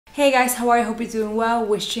Hey guys, how are you? Hope you're doing well.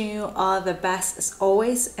 Wishing you all the best as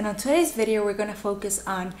always. And on today's video, we're going to focus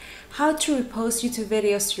on how to repost YouTube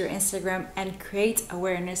videos to your Instagram and create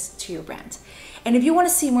awareness to your brand. And if you want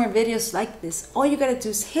to see more videos like this, all you got to do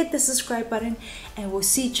is hit the subscribe button and we'll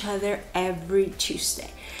see each other every Tuesday.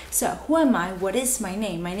 So who am I? What is my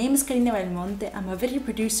name? My name is Carina Belmonte. I'm a video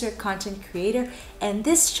producer, content creator, and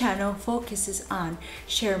this channel focuses on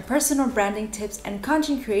sharing personal branding tips and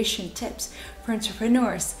content creation tips for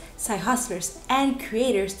entrepreneurs, side hustlers, and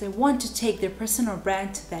creators that want to take their personal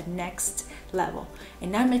brand to that next level.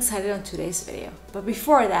 And I'm excited on today's video. But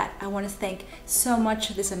before that, I want to thank so much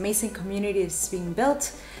this amazing community that's being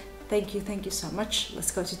built. Thank you so much.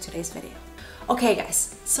 Let's go to today's video. Okay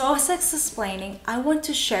guys, so as I was explaining, I want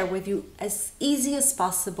to share with you as easy as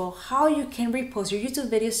possible how you can repost your YouTube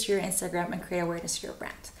videos to your Instagram and create awareness to your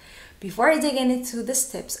brand. Before I dig into these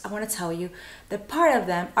tips, I want to tell you that part of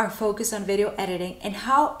them are focused on video editing and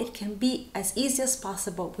how it can be as easy as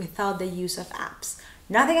possible without the use of apps.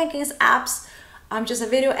 Nothing against apps, I'm just a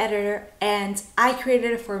video editor and I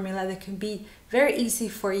created a formula that can be very easy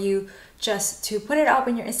for you just to put it up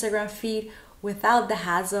in your Instagram feed without the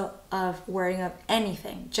hassle of worrying of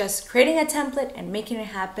anything. Just creating a template and making it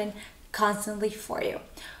happen constantly for you.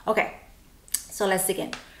 Okay, so let's dig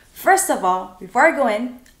in. First of all, before I go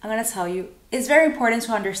in, I'm gonna tell you, it's very important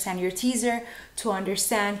to understand your teaser, to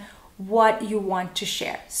understand what you want to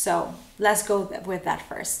share. So let's go with that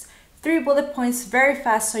first. 3 bullet points very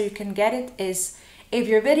fast so you can get it is, if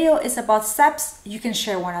your video is about steps, you can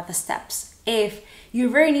share one of the steps. If you're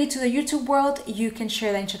very new to the YouTube world, you can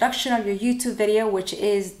share the introduction of your YouTube video, which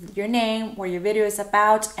is your name, what your video is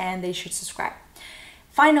about, and they should subscribe.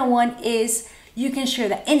 Final one is you can share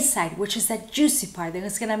the inside, which is that juicy part that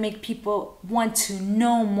is gonna make people want to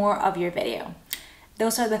know more of your video.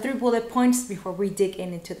 Those are the 3 bullet points before we dig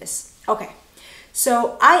into this. Okay,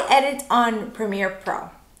 so I edit on Premiere Pro.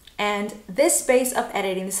 And this base of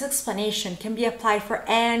editing, this explanation can be applied for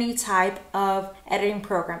any type of editing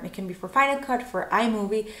program. It can be for Final Cut, for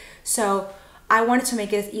iMovie. So I wanted to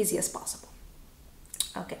make it as easy as possible.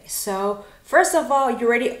 Okay, so first of all, you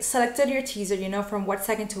already selected your teaser, you know from what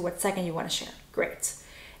second to what second you want to share. Great.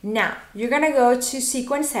 Now, you're gonna go to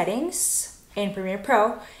sequence settings in Premiere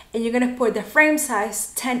Pro, and you're gonna put the frame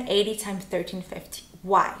size 1080 x 1350.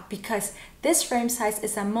 Why? Because this frame size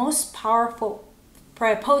is the most powerful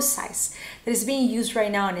post size that is being used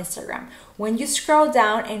right now on Instagram. When you scroll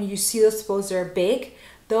down and you see those posts that are big,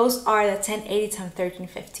 those are the 1080 x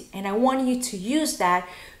 1350. And I want you to use that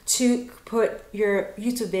to put your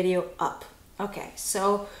YouTube video up. Okay,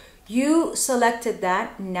 so you selected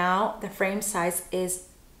that. Now the frame size is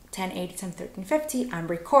 1080 x 1350. I'm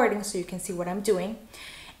recording so you can see what I'm doing.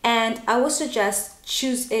 And I would suggest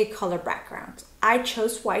choose a color background. I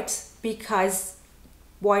chose white because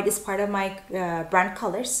white is part of my brand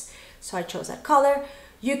colors, so I chose that color.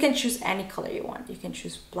 You can choose any color you want. You can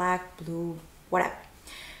choose black, blue, whatever.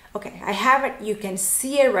 Okay, I have it. You can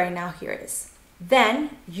see it right now. Here it is.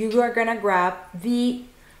 Then you are gonna grab the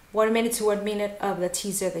 1 minute to 1 minute of the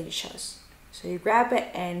teaser that you chose. So you grab it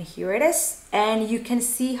and here it is. And you can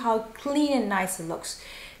see how clean and nice it looks.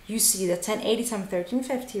 You see the 1080 x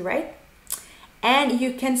 1350, right? And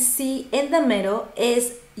you can see in the middle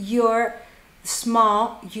is your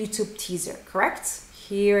small YouTube teaser, correct?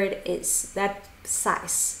 Here it is, that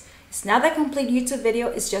size. It's not the complete YouTube video,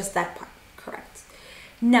 it's just that part, correct?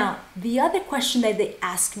 Now, the other question that they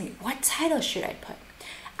ask me, what title should I put?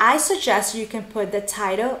 I suggest you can put the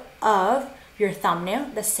title of your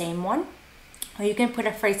thumbnail, the same one, or you can put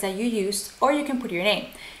a phrase that you used, or you can put your name.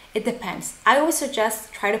 It depends. I always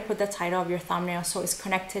suggest try to put the title of your thumbnail so it's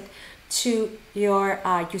connected to your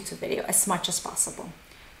YouTube video as much as possible.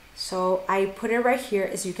 So I put it right here,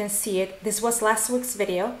 as you can see it. This was last week's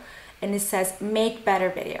video and it says make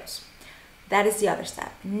better videos. That is the other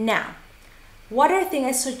step. Now, what other thing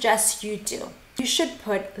I suggest you do? You should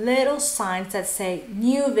put little signs that say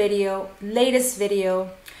new video, latest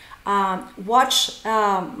video. Watch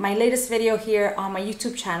my latest video here on my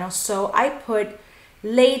YouTube channel. So I put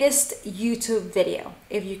latest YouTube video.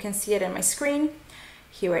 If you can see it on my screen,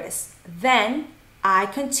 here it is. Then I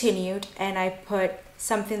continued and I put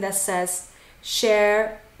something that says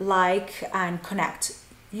share, like, and connect.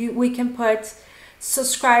 We can put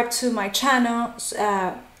subscribe to my channel,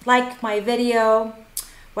 like my video,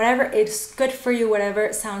 whatever is good for you,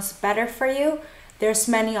 whatever sounds better for you. There's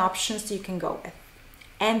many options you can go with.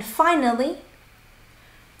 And finally,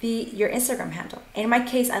 your Instagram handle. In my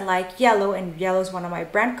case, I like yellow, and yellow is one of my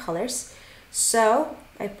brand colors. So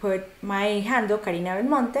I put my handle, Carina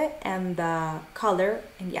Belmonte, and the color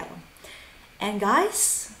in yellow. And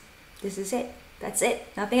guys, this is it. That's it,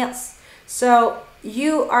 nothing else. So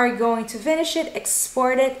you are going to finish it,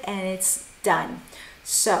 export it, and it's done.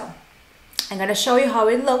 So I'm gonna show you how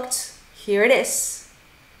it looked. Here it is.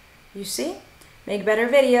 You see? Make better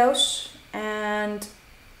videos, and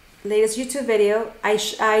latest YouTube video. I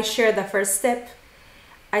shared the first tip.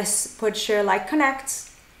 I put share, like, connect,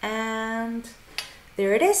 and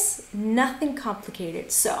there it is. Nothing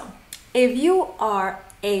complicated. So if you are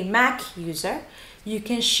a Mac user, you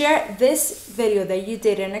can share this video that you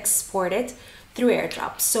did and export it through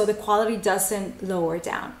AirDrop, so the quality doesn't lower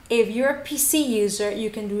down. If you're a PC user, you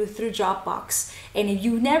can do it through Dropbox. And if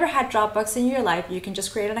you never had Dropbox in your life, you can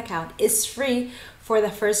just create an account. It's free for the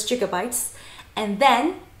first gigabytes, and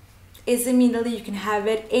then is immediately you can have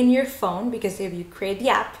it in your phone, because if you create the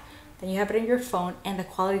app, then you have it in your phone and the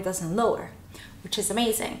quality doesn't lower, which is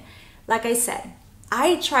amazing. Like I said,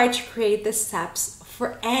 I try to create the steps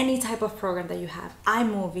for any type of program that you have: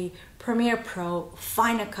 iMovie, Premiere Pro,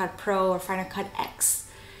 Final Cut Pro, or Final Cut X.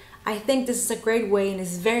 I think this is a great way, and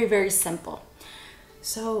it's very, very simple.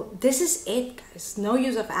 So this is it, guys. No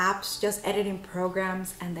use of apps, just editing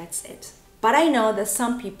programs, and that's it. But I know that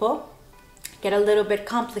some people get a little bit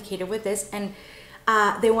complicated with this, and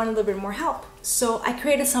they want a little bit more help. So I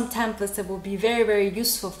created some templates that will be very, very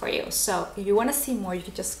useful for you. So if you want to see more, you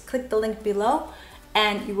can just click the link below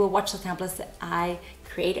and you will watch the templates that I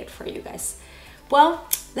created for you guys. Well,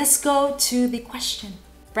 let's go to the question.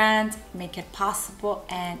 Brand, make it possible,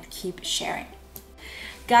 and keep sharing.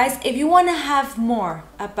 Guys, if you want to have more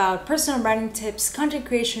about personal branding tips, content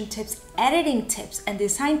creation tips, editing tips, and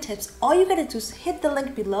design tips, all you gotta do is hit the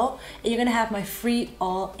link below and you're gonna have my free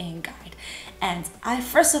all-in guide. And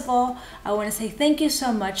first of all, I want to say thank you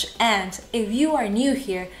so much. And if you are new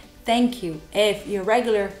here, thank you. If you're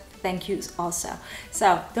regular, thank you also.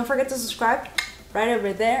 So don't forget to subscribe right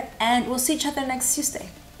over there, and we'll see each other next Tuesday.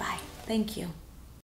 Bye. Thank you.